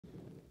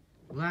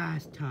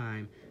Last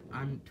time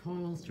on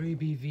Total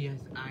 3BVS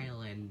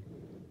Island,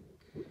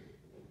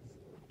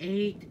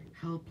 8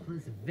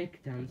 helpless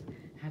victims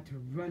had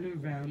to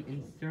run around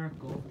in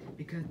circles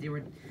because they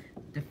were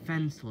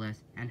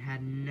defenseless and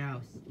had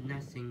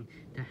nothing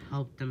to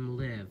help them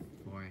live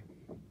for,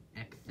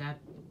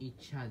 except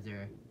each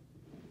other.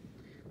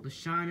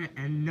 Lashana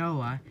and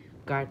Noah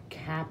got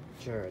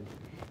captured,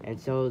 and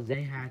so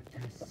they had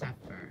to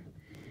suffer.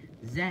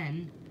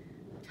 Then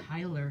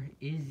Tyler,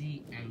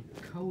 Izzy, and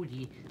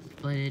Cody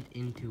split it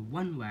into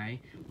one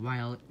way,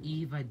 while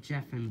Eva,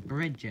 Jeff, and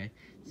Bridget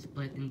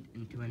split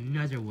into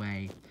another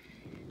way.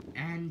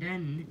 And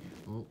then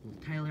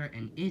Tyler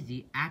and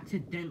Izzy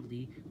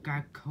accidentally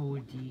got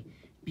Cody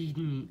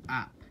beaten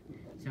up,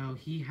 so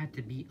he had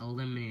to be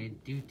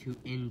eliminated due to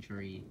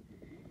injury.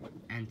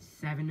 And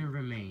 7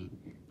 remain.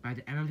 By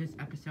the end of this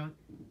episode,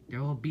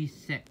 there will be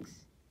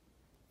 6.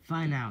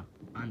 Find out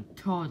on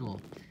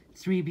Total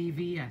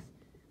 3BVS.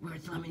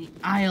 Where's Lemony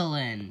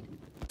Island?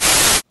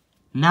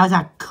 Now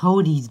that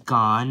Cody's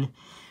gone,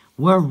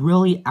 we're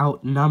really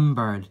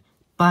outnumbered.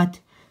 But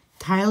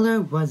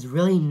Tyler was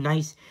really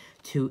nice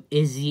to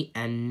Izzy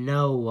and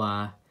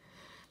Noah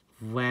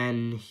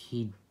when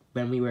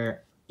we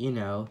were,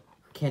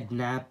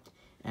 kidnapped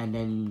and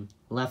then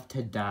left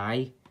to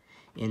die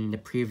in the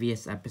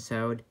previous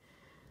episode.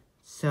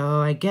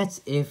 So I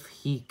guess if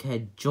he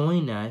could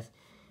join us,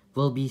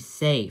 we'll be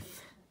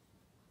safe.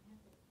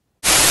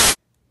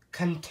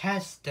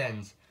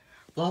 Contestants,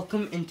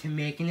 welcome into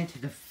making it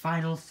to the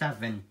final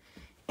 7.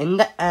 In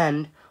the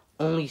end,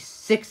 only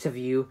 6 of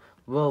you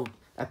will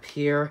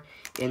appear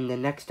in the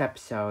next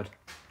episode.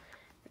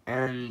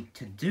 And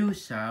to do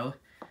so,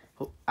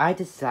 I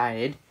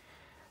decided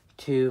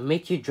to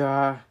make you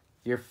draw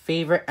your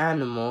favorite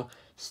animal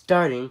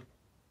starting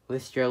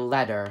with your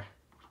letter.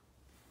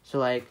 So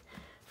like,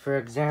 for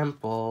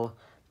example,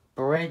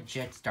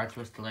 Bridget starts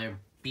with the letter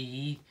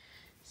B,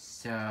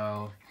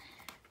 so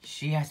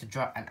she has to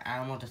draw an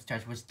animal that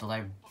starts with the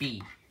letter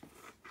B.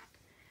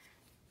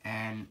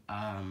 And,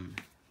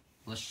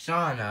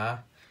 Lashana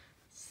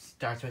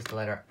starts with the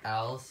letter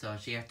L, so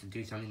she has to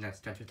do something that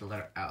starts with the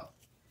letter L.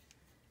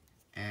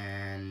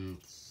 And,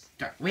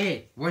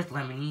 wait, where's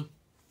Lemony?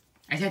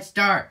 I said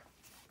start!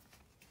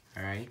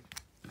 Alright.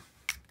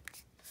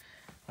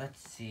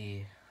 Let's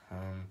see,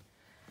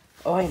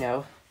 oh, I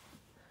know.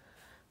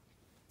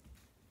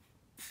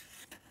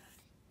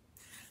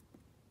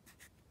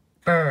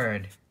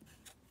 Bird.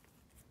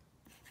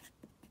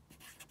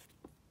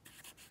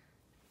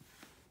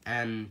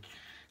 And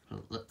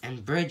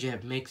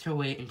Bridget makes her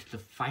way into the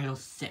final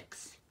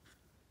 6.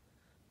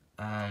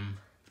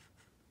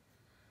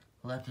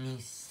 Let me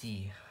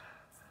see.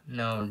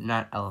 No,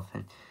 not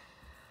elephant.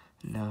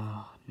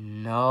 No.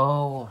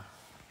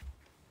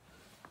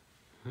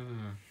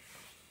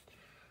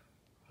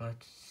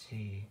 Let's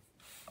see.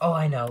 Oh,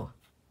 I know.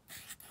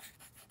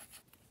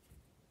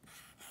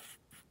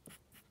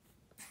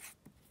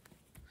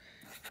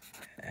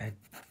 A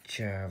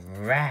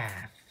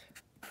giraffe.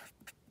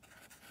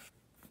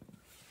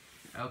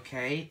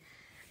 Okay,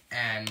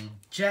 and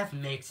Jeff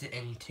makes it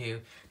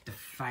into the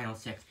final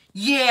 6.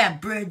 Yeah,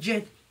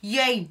 Bridget!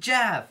 Yay,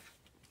 Jeff!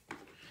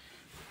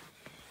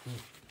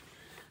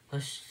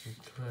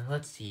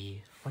 Let's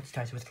see. What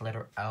starts with the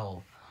letter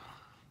L?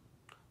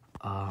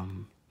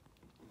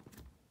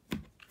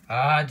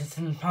 This is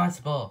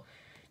impossible.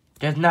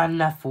 There's not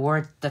enough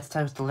words that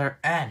starts with the letter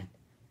N.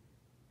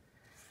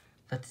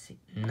 Let's see.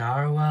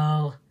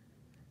 Narwhal,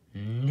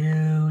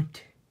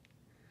 newt,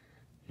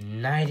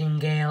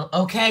 nightingale.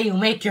 Okay, you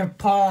make your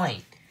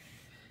point.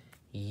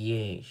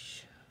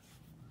 Yeesh.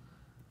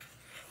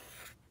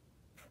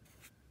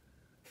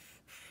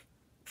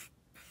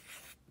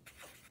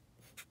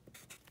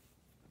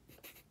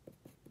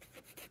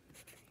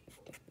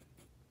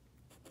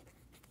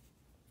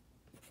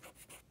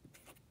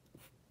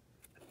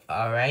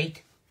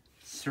 Alright.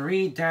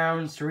 3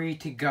 down, 3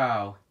 to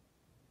go.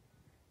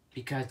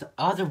 Because the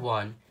other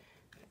one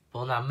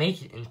will not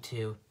make it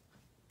into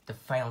the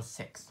final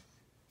 6.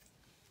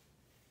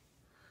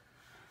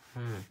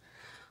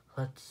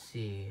 Let's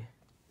see.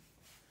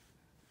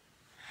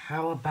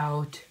 How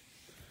about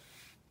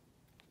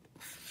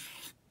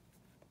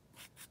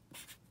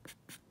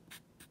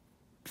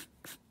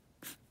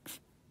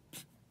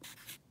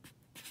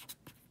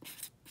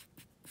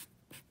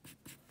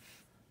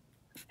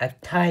a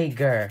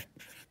tiger?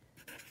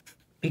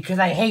 Because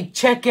I hate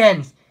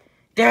chickens.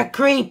 They're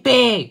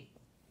creepy.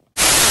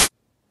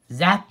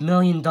 That $1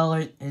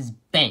 million is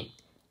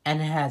banked, and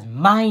it has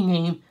my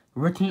name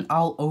written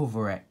all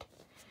over it.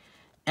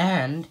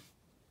 And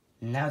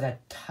now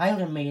that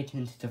Tyler made it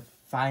into the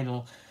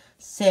final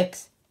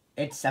 6,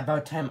 it's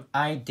about time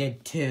I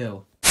did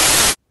too.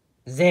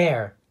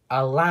 There,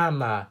 a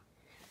llama.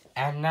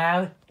 And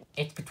now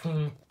it's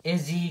between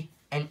Izzy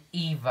and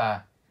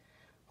Eva.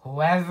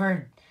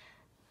 Whoever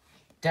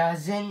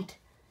doesn't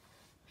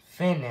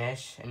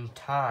finish in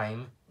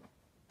time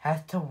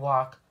has to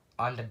walk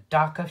on the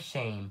dock of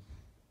shame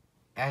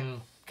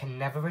and can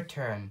never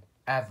return,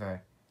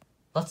 ever.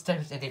 Let's start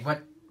with Izzy.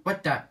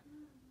 What the?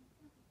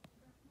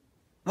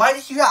 Why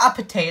did you got a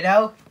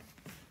potato?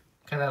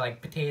 Because I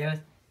like potatoes.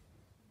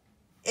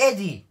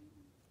 Izzy.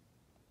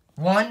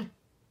 1,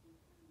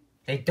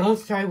 they don't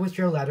start with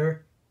your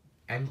letter.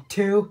 And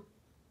 2,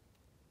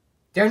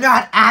 they're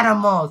not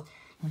animals.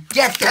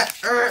 Get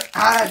the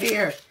out of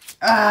here.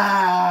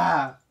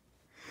 Ah!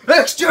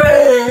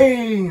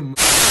 Extreme!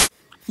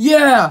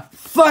 Yeah!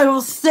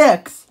 Final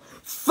 6!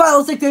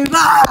 Final 6!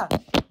 Ah!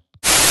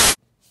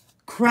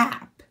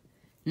 Crap!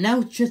 Now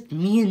it's just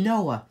me and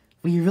Noah.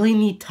 We really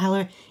need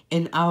Tyler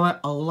in our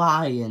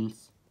alliance.